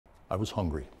I was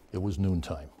hungry. It was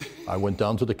noontime. I went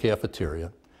down to the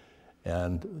cafeteria,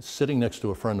 and sitting next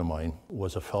to a friend of mine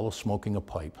was a fellow smoking a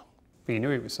pipe. But you knew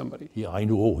he was somebody. Yeah, I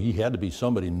knew, oh, he had to be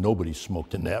somebody. Nobody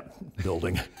smoked in that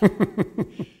building.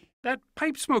 That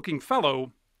pipe-smoking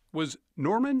fellow was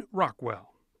Norman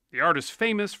Rockwell, the artist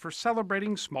famous for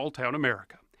celebrating small-town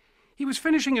America. He was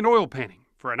finishing an oil painting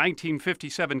for a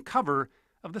 1957 cover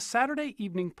of the Saturday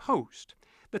Evening Post.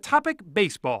 The topic,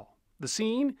 baseball. The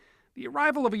scene, the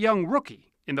arrival of a young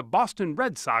rookie in the Boston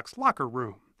Red Sox locker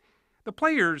room. The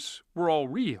players were all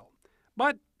real,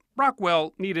 but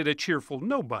Rockwell needed a cheerful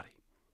nobody.